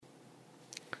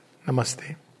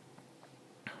नमस्ते।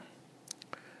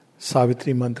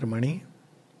 सावित्री मंत्रमणि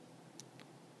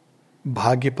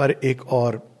भाग्य पर एक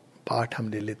और पाठ हम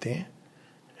ले लेते हैं।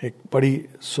 एक बड़ी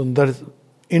सुंदर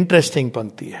इंटरेस्टिंग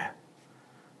पंक्ति है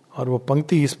और वो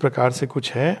पंक्ति इस प्रकार से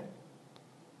कुछ है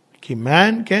कि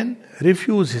man can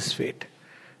refuse his fate.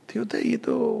 तो होता है ये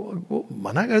तो वो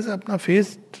मना कर सकता, अपना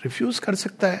फेस रिफ्यूज कर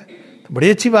सकता है तो बड़ी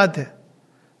अच्छी बात है।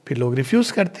 फिर लोग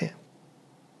रिफ्यूज करते हैं,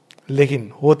 लेकिन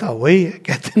होता वही है।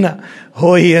 कहते ना,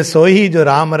 हो ही है सो ही जो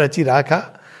राम रचि राखा,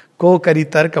 को करी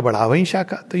तर्क बढ़ा वही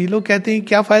शाखा। तो ये लोग कहते हैं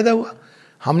क्या फायदा हुआ,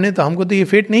 हमको तो ये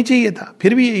फेट नहीं चाहिए था,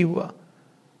 फिर भी यही हुआ।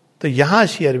 तो यहां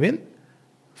श्री अरविंद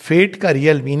फेट का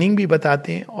रियल मीनिंग भी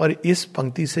बताते हैं और इस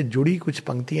पंक्ति से जुड़ी कुछ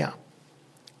पंक्तियां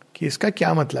कि इसका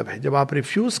क्या मतलब है। जब आप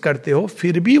रिफ्यूज करते हो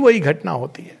फिर भी वही घटना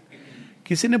होती है।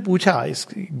 किसी ने पूछा, इस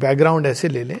बैकग्राउंड ऐसे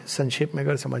ले लें संक्षेप में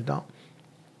अगर समझना हो,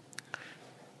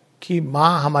 कि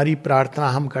माँ हमारी प्रार्थना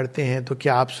हम करते हैं तो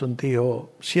क्या आप सुनती हो।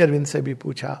 श्री अरविंद से भी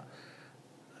पूछा।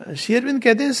 श्री अरविंद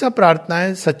कहते हैं सब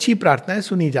प्रार्थनाएं, सच्ची प्रार्थनाएं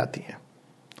सुनी जाती हैं,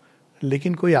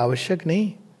 लेकिन कोई आवश्यक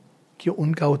नहीं कि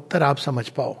उनका उत्तर आप समझ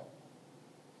पाओ,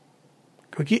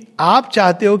 क्योंकि आप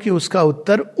चाहते हो कि उसका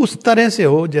उत्तर उस तरह से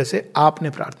हो जैसे आपने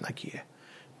प्रार्थना की है,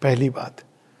 पहली बात।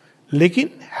 लेकिन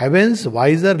heavens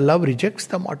wiser love rejects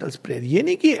the mortals prayer. ये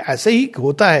नहीं कि ऐसे ही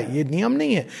होता है, ये नियम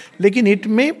नहीं है, लेकिन इट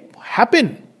मे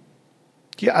हैपन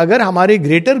कि अगर हमारे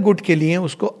ग्रेटर गुड के लिए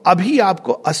उसको अभी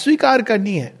आपको अस्वीकार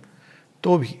करनी है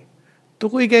तो भी, तो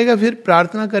कोई कहेगा फिर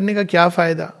प्रार्थना करने का क्या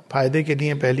फायदा। फायदे के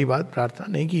लिए पहली बात प्रार्थना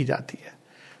नहीं की जाती है,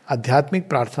 आध्यात्मिक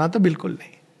प्रार्थना तो बिल्कुल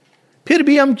नहीं। फिर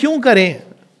भी हम क्यों करें,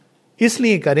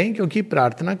 इसलिए करें क्योंकि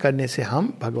प्रार्थना करने से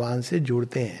हम भगवान से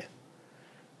जुड़ते हैं।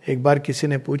 एक बार किसी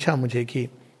ने पूछा मुझे कि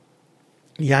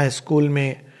यहाँ स्कूल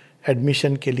में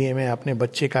एडमिशन के लिए मैं अपने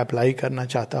बच्चे का अप्लाई करना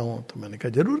चाहता हूँ, तो मैंने कहा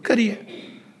जरूर करिए।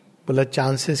 बोला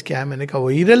चांसेस क्या है, मैंने कहा वो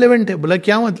इरेलेवेंट है। बोला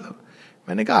क्या मतलब,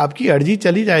 मैंने कहा आपकी अर्जी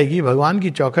चली जाएगी भगवान की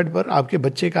चौखट पर, आपके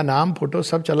बच्चे का नाम फोटो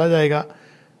सब चला जाएगा,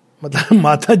 मतलब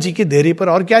माता जी की देरी पर,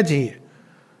 और क्या चाहिए।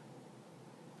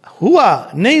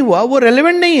 हुआ नहीं हुआ वो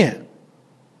रेलेवेंट नहीं है।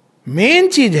 मेन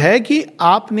चीज है कि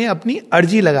आपने अपनी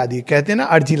अर्जी लगा दी, कहते हैं ना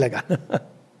अर्जी लगाना।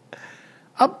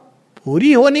 अब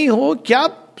पूरी हो नहीं हो क्या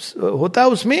होता है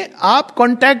उसमें, आप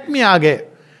कांटेक्ट में आ गए।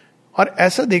 और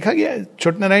ऐसा देखा गया,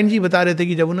 छोट नारायण जी बता रहे थे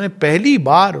कि जब उन्होंने पहली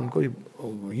बार उनको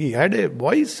he had a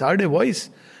voice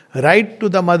right to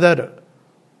the mother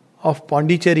of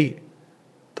Pondicherry,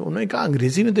 तो उन्होंने कहा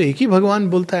अंग्रेजी में तो एक ही भगवान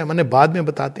बोलता है, मैंने बाद में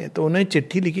बताते हैं। तो उन्होंने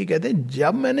चिट्ठी लिखी, कहते हैं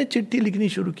जब मैंने चिट्ठी लिखनी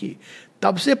शुरू की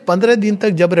तब से 15 दिन तक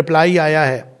जब रिप्लाई आया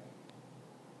है,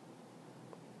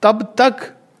 तब तक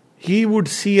he would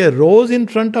see a rose in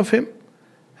front of him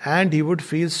and he would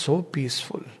feel so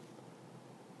peaceful।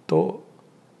 तो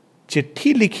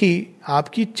चिट्ठी लिखी,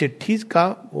 आपकी चिट्ठी का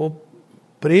वो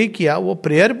प्रे किया, वो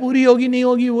प्रेयर पूरी होगी नहीं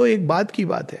होगी वो एक बात की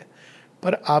बात है,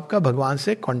 पर आपका भगवान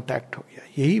से कांटेक्ट हो गया,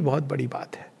 यही बहुत बड़ी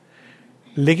बात है।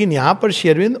 लेकिन यहां पर श्री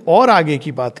अरविंद और आगे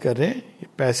की बात कर रहे हैं।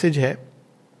 पैसेज है,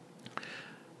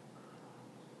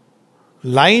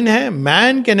 लाइन है,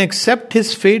 man can accept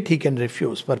his fate he can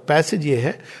refuse, पर पैसेज ये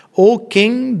है, O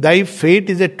king thy fate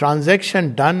is a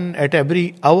transaction done at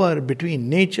every hour between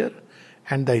nature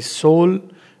and thy soul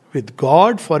with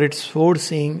God for its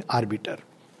foreseeing arbiter.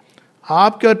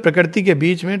 आपके और प्रकृति के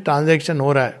बीच में transaction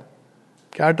हो रहा है।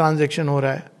 क्या ट्रांजैक्शन हो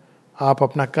रहा है, आप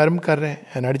अपना कर्म कर रहे हैं,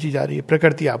 एनर्जी जा रही है,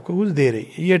 प्रकृति आपको कुछ दे रही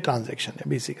है, ये ट्रांजैक्शन है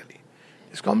बेसिकली,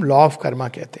 इसको हम लॉ ऑफ कर्मा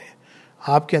कहते हैं।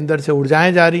 आपके अंदर से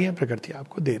ऊर्जाएं जा रही हैं, प्रकृति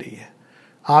आपको दे रही है।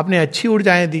 आपने अच्छी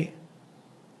ऊर्जाएं दी,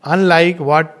 unlike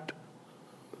what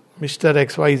mister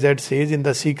XYZ says in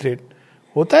the secret.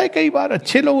 होता है कई बार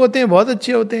अच्छे लोग होते हैं, बहुत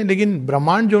अच्छे होते हैं, लेकिन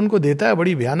ब्रह्मांड जो उनको देता है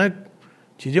बड़ी भयानक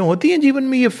चीजें होती हैं जीवन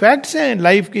में। ये फैक्ट्स हैं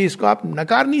लाइफ के, इसको आप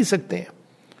नकार नहीं सकते हैं।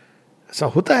 ऐसा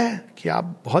होता है कि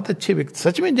आप बहुत अच्छे व्यक्ति,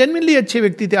 सच में जेन्युइनली अच्छे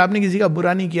व्यक्ति थे, आपने किसी का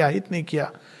बुरा नहीं किया, हित नहीं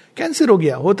किया, कैंसर हो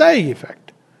गया, होता है ये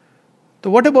फैक्ट।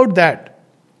 तो व्हाट अबाउट दैट।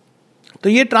 तो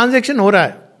ये ट्रांजैक्शन हो रहा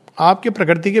है आपके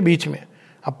प्रकृति के बीच में।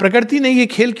 अब प्रकृति ने ये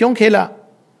खेल क्यों खेला,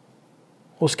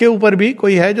 उसके ऊपर भी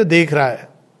कोई है जो देख रहा है।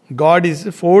 God is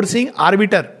forcing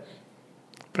orbiter.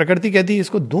 प्रकृति कहती है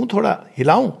इसको दूं, थोड़ा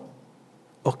हिलाऊं,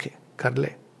 ओके कर ले,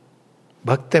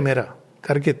 भक्त है मेरा,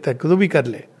 करके तू भी कर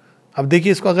ले। अब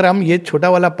देखिए इसको, अगर हम ये छोटा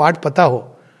वाला पार्ट पता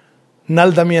हो,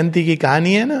 नल दमयंती की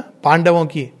कहानी है ना पांडवों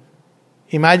की,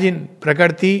 इमेजिन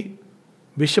प्रकृति,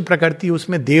 विश्व प्रकृति,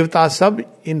 उसमें देवता सब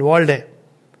इन्वॉल्व है,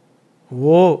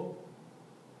 वो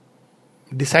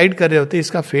डिसाइड कर रहे होते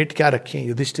इसका फेट क्या रखें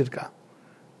युधिष्ठिर का।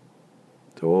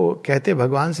 तो कहते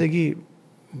भगवान से कि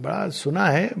बड़ा सुना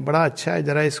है, बड़ा अच्छा है,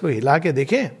 जरा इसको हिला के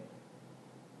देखें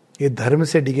ये धर्म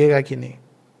से डिगेगा कि नहीं।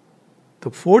 तो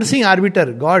फोर्सिंग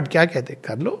आर्बिटर गॉड क्या कहते,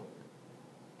 कर लो,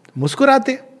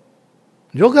 मुस्कुराते।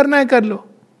 जो करना है कर लो,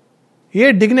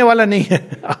 ये डिगने वाला नहीं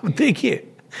है। अब देखिए,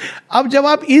 अब जब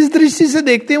आप इस दृष्टि से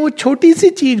देखते हैं वो छोटी सी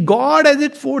चीज, God as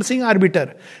it forcing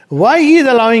orbiter, why he is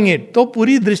allowing it, तो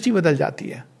पूरी दृष्टि बदल जाती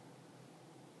है।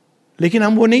 लेकिन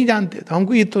हम वो नहीं जानते, तो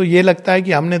हमको ये लगता है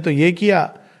कि हमने तो ये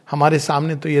किया, हमारे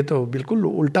सामने तो ये तो बिल्कुल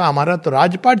उल्टा, हमारा तो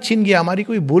राजपाट छीन गया, हमारी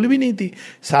कोई भूल भी नहीं थी,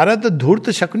 सारा तो धूर्त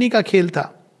शकुनी का खेल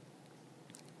था।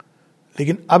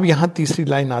 लेकिन अब यहां तीसरी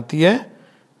लाइन आती है,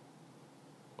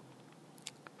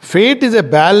 fate is a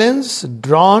balance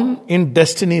drawn in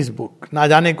destiny's book. ना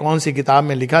जाने कौन सी किताब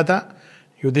में लिखा था,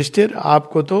 युधिष्ठिर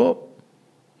आपको तो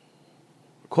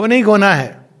खोना ही खोना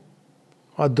है।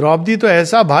 और द्रौपदी तो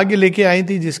ऐसा भाग्य लेके आई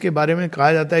थी जिसके बारे में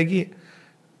कहा जाता है कि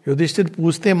युधिष्ठिर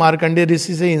पूछते मार्कंडेय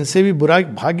ऋषि से, इनसे भी बुरा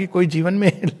भाग्य कोई जीवन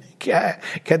में क्या है?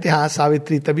 कहते हाँ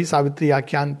सावित्री, तभी सावित्री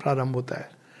आख्यान प्रारंभ होता है।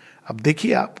 अब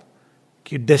देखिए आप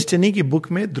कि डेस्टिनी की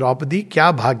बुक में द्रौपदी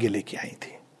क्या भाग्य लेके आई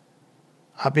थी।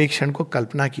 आप एक क्षण को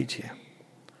कल्पना कीजिए,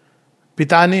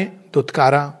 पिता ने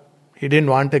दुत्कारा, he didn't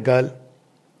want a girl,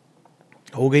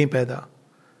 हो गई पैदा।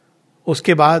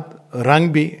 उसके बाद रंग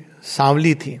भी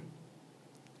सांवली थी।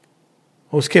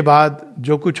 उसके बाद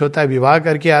जो कुछ होता है, विवाह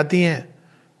करके आती हैं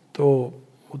तो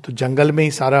वो तो जंगल में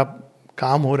ही सारा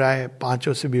काम हो रहा है, 5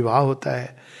 से विवाह होता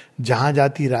है, जहां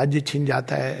जाती राज्य छिन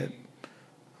जाता है,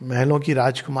 महलों की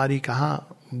राजकुमारी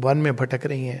कहाँ वन में भटक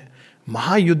रही हैं,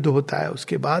 महायुद्ध होता है।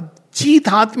 उसके बाद जीत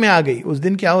हाथ में आ गई। उस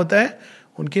दिन क्या होता है,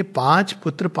 उनके 5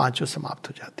 पुत्र 5 समाप्त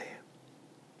हो जाते हैं।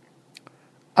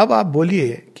 अब आप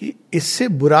बोलिए कि इससे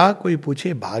बुरा कोई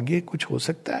पूछे भाग्य कुछ हो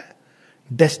सकता है?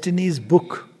 Destiny's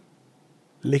book.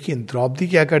 लेकिन द्रौपदी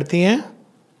क्या करती हैं?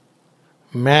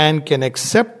 Man can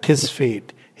accept his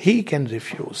fate, he can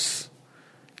refuse.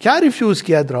 क्या रिफ्यूज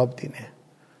किया द्रौपदी ने?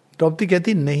 द्रौपदी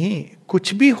कहती नहीं,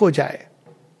 कुछ भी हो जाए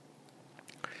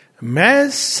मैं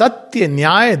सत्य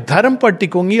न्याय धर्म पर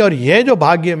टिकूंगी, और यह जो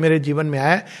भाग्य मेरे जीवन में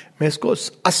आया मैं इसको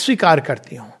अस्वीकार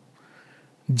करती हूं।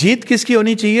 जीत किसकी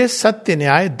होनी चाहिए? सत्य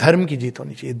न्याय धर्म की जीत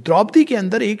होनी चाहिए। द्रौपदी के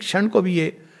अंदर एक क्षण को भी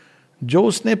ये जो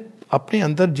उसने अपने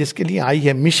अंदर जिसके लिए आई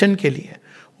है, मिशन के लिए,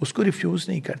 उसको रिफ्यूज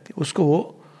नहीं करती, उसको वो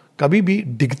कभी भी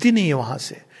डिगती नहीं है वहां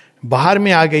से। बाहर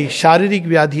में आ गई, शारीरिक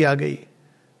व्याधि आ गई,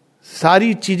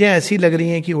 सारी चीजें ऐसी लग रही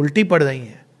हैं कि उल्टी पड़ रही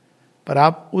हैं, पर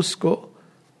आप उसको,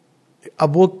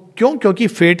 अब वो क्यों? क्योंकि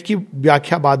फेट की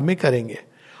व्याख्या बाद में करेंगे।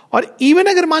 और इवन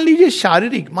अगर मान लीजिए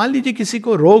शारीरिक, मान लीजिए किसी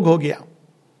को रोग हो गया,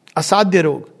 असाध्य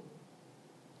रोग,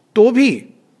 तो भी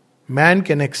man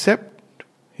can accept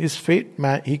his fate,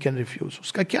 man he can refuse.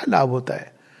 उसका क्या लाभ होता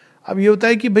है? अब ये होता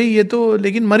है कि भाई ये तो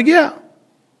लेकिन मर गया,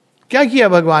 क्या किया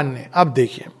भगवान ने? अब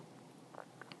देखिए,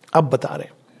 अब बता रहे,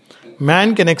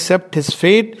 man can accept his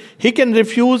fate, he can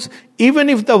refuse even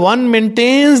if the one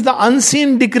maintains the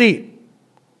unseen decree.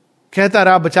 कहता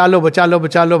रहा बचा लो बचा लो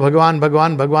बचा लो, भगवान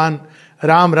भगवान भगवान,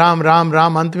 राम राम राम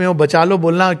राम, अंत में वो बचा लो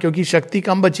बोलना, क्योंकि शक्ति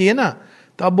कम बची है ना,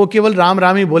 तो अब वो केवल राम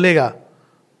राम ही बोलेगा।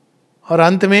 और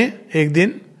अंत में एक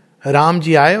दिन राम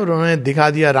जी आए और उन्होंने दिखा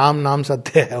दिया राम नाम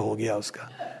सत्य है, हो गया उसका।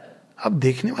 अब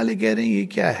देखने वाले कह रहे हैं ये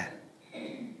क्या है?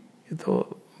 ये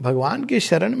तो भगवान के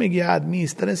शरण में गया आदमी,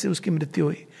 इस तरह से उसकी मृत्यु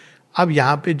हुई। अब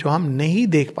यहां पे जो हम नहीं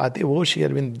देख पाते वो श्री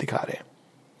अरविंद दिखा रहे हैं।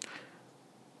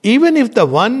 Even if the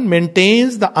one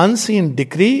maintains the unseen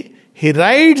decree, he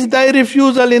writes thy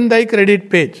refusal in thy credit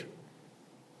page.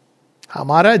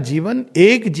 हमारा जीवन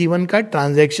एक जीवन का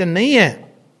ट्रांजैक्शन नहीं है।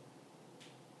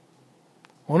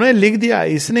 उन्होंने लिख दिया,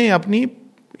 इसने अपनी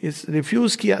इस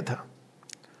रिफ्यूज किया था,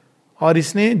 और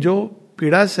इसने जो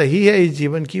पीड़ा सही है इस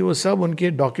जीवन की वो सब उनके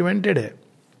डॉक्यूमेंटेड है।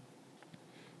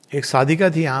 एक साधिका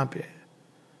थी यहां पे,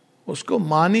 उसको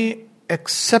माने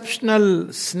एक्सेप्शनल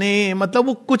स्नेह, मतलब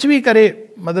वो कुछ भी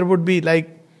करे, मदर वुड बी लाइक,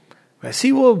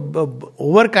 वैसी वो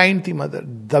ओवर काइंड थी mother,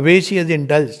 the way she has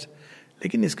indulged.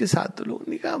 लेकिन इसके साथ तो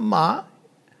लोगों ने कहा माँ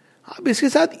आप इसके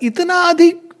साथ इतना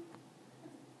अधिक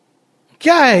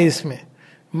क्या है इसमें?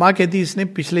 माँ कहती इसने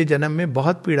पिछले जन्म में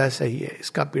बहुत पीड़ा सही है,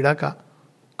 इसका पीड़ा का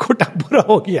खोटा पूरा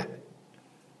हो गया।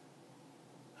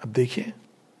 अब देखिए,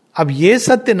 अब ये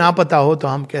सत्य ना पता हो तो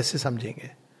हम कैसे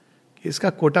समझेंगे कि इसका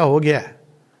कोटा हो गया है?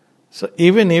 So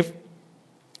even if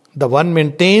the one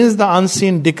maintains the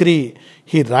unseen decree,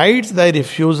 he writes thy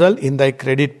refusal in thy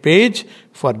credit page,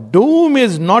 for doom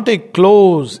is not a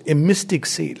close, a mystic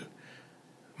seal.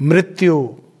 मृत्यु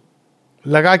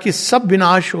लगा कि सब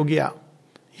विनाश हो गया,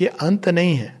 ये अंत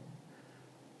नहीं है।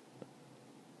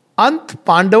 अंत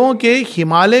पांडवों के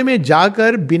हिमालय में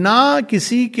जाकर बिना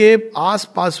किसी के आस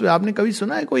पास हुए। आपने कभी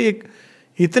सुना है कोई एक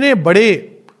इतने बड़े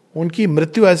उनकी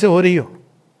मृत्यु ऐसे हो रही हो?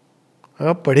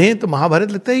 अगर पढ़े तो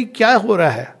महाभारत लगता है क्या हो रहा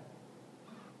है।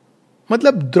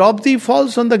 मतलब Draupadi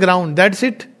falls on the ground, that's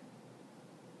it.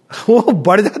 वो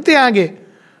बढ़ जाते हैं आगे।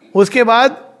 उसके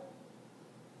बाद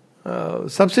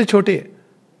सबसे छोटे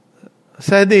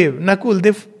Sahadev, Nakul,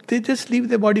 they just leave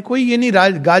the body. कोई ये नहीं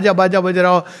गाजा बाजा बज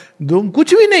रहा हो, धूम,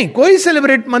 कुछ भी नहीं. कोई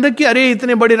सेलिब्रेट मतलब कि अरे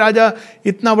इतने बड़े राजा,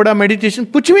 इतना बड़ा मेडिटेशन,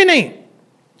 कुछ भी नहीं.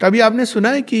 कभी आपने सुना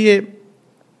है कि ये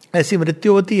ऐसी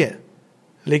मृत्यु होती है?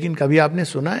 लेकिन कभी आपने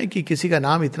सुना है कि किसी का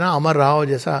नाम इतना अमर रहा हो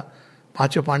जैसा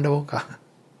पांचों पांडवों का?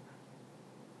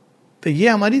 तो ये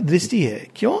हमारी दृष्टि है.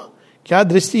 क्यों? क्या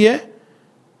दृष्टि है?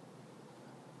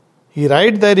 He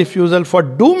write the refusal for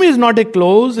doom is not a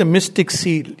close, a mystic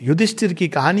seal. Yudhishthir की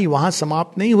कहानी वहां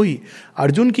समाप्त नहीं हुई,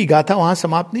 अर्जुन की गाथा वहां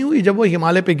समाप्त नहीं हुई जब वो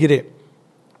हिमालय पे गिरे.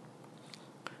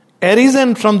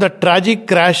 Arisen from the tragic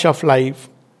crash of life,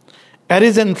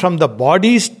 arisen from the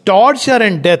body's torture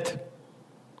and death,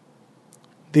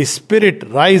 the spirit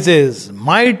rises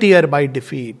mightier by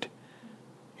defeat.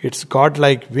 Its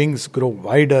godlike wings grow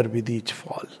wider with each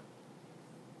fall.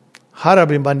 हर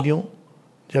अभिमन्यु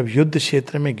जब युद्ध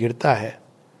क्षेत्र में गिरता है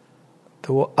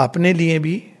तो वो अपने लिए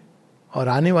भी और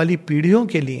आने वाली पीढ़ियों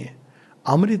के लिए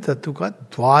अमृत तत्व का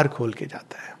द्वार खोल के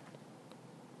जाता है.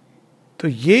 तो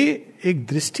ये एक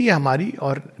दृष्टि है हमारी.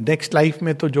 और नेक्स्ट लाइफ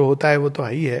में तो जो होता है वो तो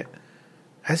ही है.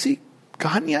 ऐसी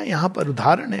कहानियां यहां पर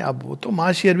उदाहरण है. अब वो तो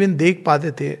महर्षि अरविंद देख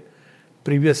पाते थे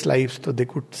प्रीवियस लाइफ, तो दे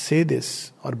कुड से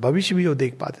दिस, और भविष्य भी वो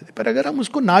देख पाते थे. पर अगर हम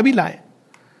उसको ना भी लाएं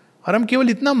और हम केवल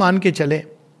इतना मान के चले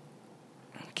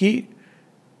कि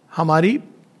हमारी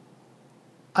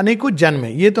अनेकों जन्म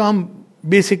है, ये तो हम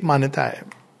बेसिक मान्यता है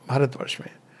भारतवर्ष में.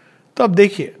 तो अब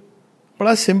देखिए,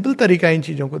 बड़ा सिंपल तरीका इन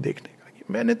चीजों को देखने का कि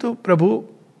मैंने तो प्रभु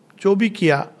जो भी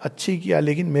किया अच्छी किया,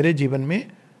 लेकिन मेरे जीवन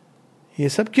में ये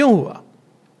सब क्यों हुआ?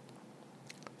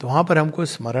 तो वहां पर हमको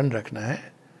स्मरण रखना है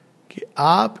कि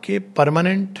आपके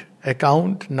परमानेंट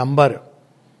अकाउंट नंबर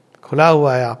खुला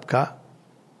हुआ है आपका,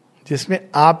 जिसमें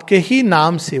आपके ही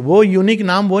नाम से, वो यूनिक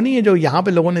नाम वो नहीं है जो यहां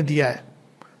पे लोगों ने दिया है.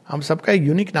 हम सबका एक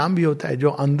यूनिक नाम भी होता है जो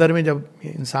अंदर में जब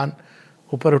इंसान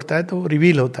ऊपर उठता है तो वो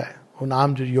रिवील होता है. वो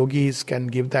नाम जो योगीज कैन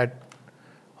गिव दैट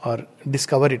और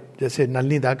डिस्कवर इट. जैसे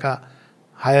नलिनी दा का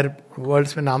हायर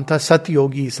वर्ल्ड्स में नाम था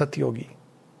सतयोगी, सतयोगी.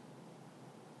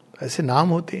 ऐसे नाम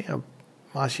होते हैं. अब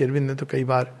महर्षि अरविंद ने तो कई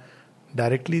बार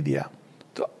डायरेक्टली दिया.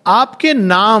 तो आपके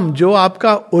नाम जो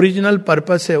आपका ओरिजिनल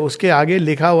पर्पस है उसके आगे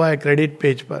लिखा हुआ है क्रेडिट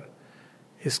पेज पर,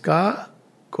 इसका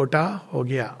कोटा हो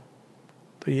गया.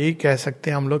 तो यही कह सकते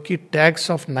हैं हम लोग कि टैक्स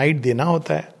ऑफ नाइट देना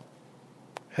होता है.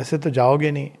 ऐसे तो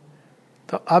जाओगे नहीं.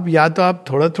 तो अब या तो आप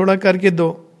थोड़ा थोड़ा करके दो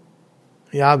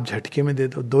या आप झटके में दे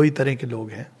दो. दो ही तरह के लोग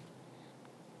हैं.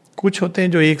 कुछ होते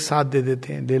हैं जो एक साथ दे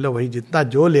देते हैं, ले लो भाई जितना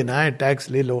जो लेना है टैक्स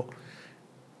ले लो.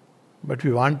 But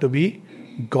we want to be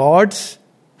God's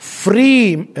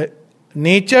free,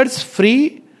 natures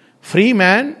free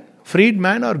man, freed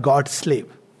man और गॉड्स स्लेव.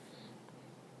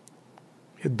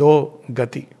 ये दो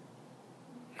गति.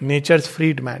 नेचर्स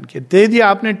फ्रीड मैन के दे दिया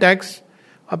आपने टैक्स,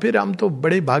 और फिर हम तो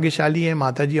बड़े भाग्यशाली हैं,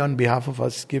 माता जी on behalf of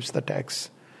us gives the tax.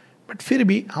 But फिर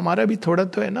भी हमारा भी थोड़ा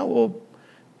तो है ना, वो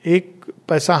एक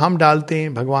पैसा हम डालते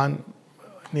हैं, भगवान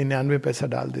 99 पैसा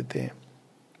डाल देते हैं.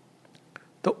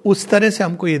 तो उस तरह से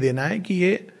हमको ये देना है कि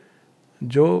ये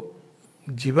जो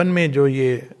जीवन में जो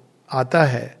ये आता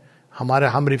है हमारा,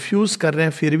 हम रिफ्यूज कर रहे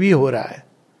हैं फिर भी हो रहा है.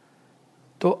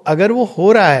 तो अगर वो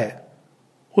हो रहा है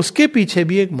उसके पीछे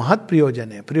भी एक महत्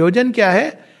प्रयोजन है. प्रयोजन क्या है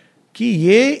कि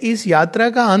ये इस यात्रा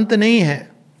का अंत नहीं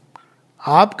है.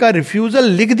 आपका रिफ्यूजल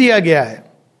लिख दिया गया है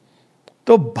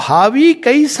तो भावी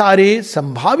कई सारे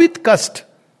संभावित कष्ट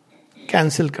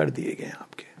कैंसिल कर दिए गए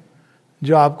आपके,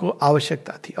 जो आपको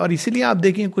आवश्यकता थी. और इसीलिए आप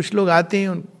देखें कुछ लोग आते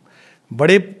हैं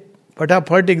बड़े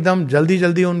फटाफट एकदम जल्दी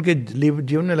जल्दी, उनके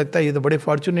जीवन में लगता है ये तो बड़े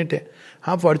फॉर्चुनेट है.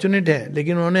 हाँ फॉर्चुनेट है,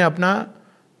 लेकिन उन्होंने अपना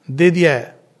दे दिया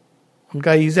है,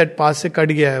 उनका ईज एट पास से कट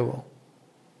गया है वो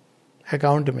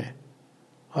अकाउंट में.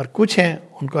 और कुछ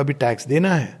हैं उनको अभी टैक्स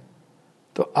देना है.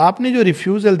 तो आपने जो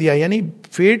रिफ्यूजल दिया, यानी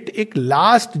फेट एक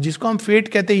लास्ट, जिसको हम फेट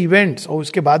कहते हैं इवेंट्स, और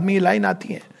उसके बाद में ये लाइन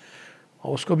आती है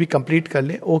और उसको भी कंप्लीट कर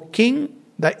ले. O king,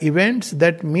 the events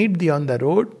that meet the on the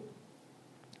road,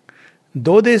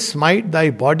 दो दे smite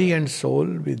thy body and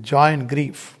soul with Joy and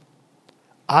grief,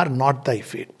 are not thy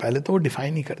fate. पहले तो वो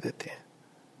डिफाइन ही कर देते हैं.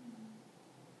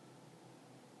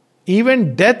 Even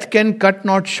death can cut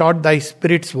not short thy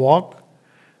spirit's walk.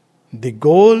 The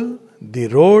goal, the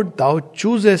road thou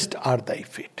choosest are thy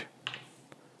fate.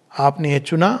 आपने ये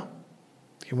चुना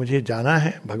कि मुझे जाना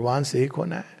है, भगवान से एक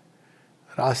होना है.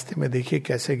 रास्ते में देखिए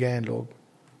कैसे गए हैं लोग.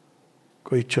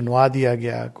 कोई चुनवा दिया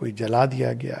गया, कोई जला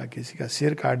दिया गया, किसी का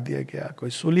सिर काट दिया गया, कोई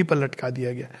सूली पर लटका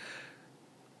दिया गया.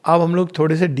 अब हम लोग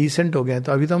थोड़े से डिसेंट हो गए हैं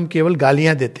तो अभी तो हम केवल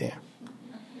गालियां देते हैं.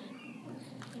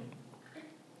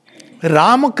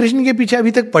 राम और कृष्ण के पीछे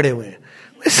अभी तक पड़े हुए हैं.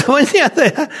 समझ नहीं आता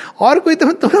यार, और कोई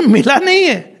तुम्हें मिला नहीं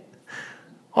है,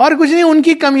 और कुछ नहीं,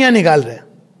 उनकी कमियां निकाल रहे हैं.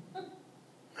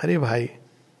 अरे भाई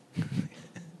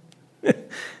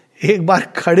एक बार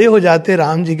खड़े हो जाते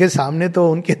राम जी के सामने तो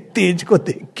उनके तेज को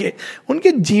देख के,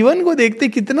 उनके जीवन को देखते,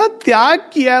 कितना त्याग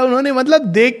किया है उन्होंने, मतलब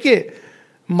देख के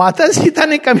माता सीता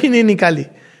ने कभी नहीं निकाली,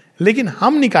 लेकिन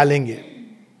हम निकालेंगे।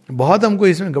 बहुत हमको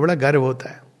इसमें बड़ा गर्व होता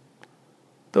है।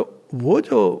 तो वो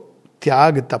जो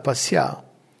त्याग, तपस्या,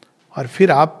 और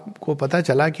फिर आपको पता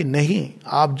चला कि नहीं,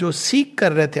 आप जो सीख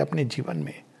कर रहे थे अपने जीवन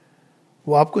में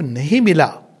वो आपको नहीं मिला,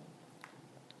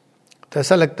 तो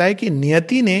ऐसा लगता है कि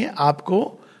नियति ने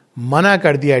आपको मना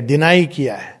कर दिया है, डिनाई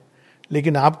किया है।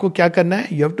 लेकिन आपको क्या करना है?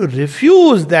 You have to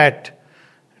refuse that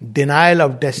denial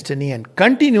of destiny and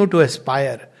continue to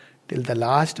Aspire till the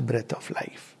last breath of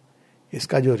life.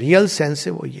 इसका जो रियल सेंस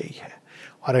है वो यही है।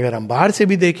 और अगर हम बाहर से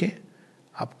भी देखें,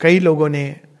 अब कई लोगों ने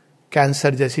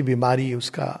कैंसर जैसी बीमारी,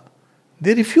 उसका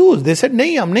दे रिफ्यूज, दे सेड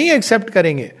नहीं, हम नहीं एक्सेप्ट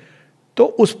करेंगे। तो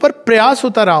उस पर प्रयास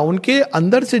होता रहा, उनके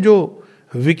अंदर से जो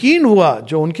विकीर्ण हुआ,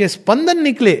 जो उनके स्पंदन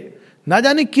निकले, ना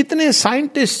जाने कितने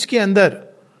साइंटिस्ट के अंदर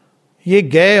ये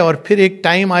गए। और फिर एक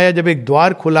टाइम आया जब एक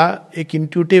द्वार खुला, एक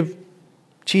इंट्यूटिव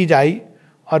चीज आई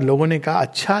और लोगों ने कहा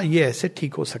अच्छा ये ऐसे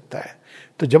ठीक हो सकता है।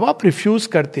 तो जब आप रिफ्यूज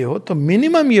करते हो तो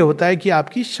मिनिमम ये होता है कि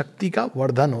आपकी शक्ति का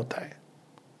वर्धन होता है।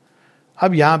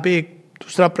 अब यहां पे एक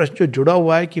दूसरा प्रश्न जो जुड़ा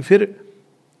हुआ है कि फिर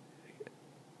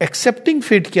एक्सेप्टिंग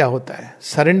फेट क्या होता है,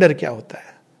 सरेंडर क्या होता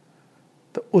है,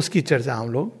 तो उसकी चर्चा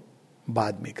हम लोग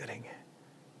बाद में करेंगे।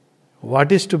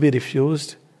 What is to be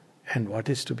refused and what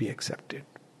is to be accepted.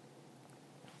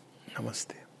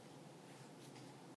 नमस्ते।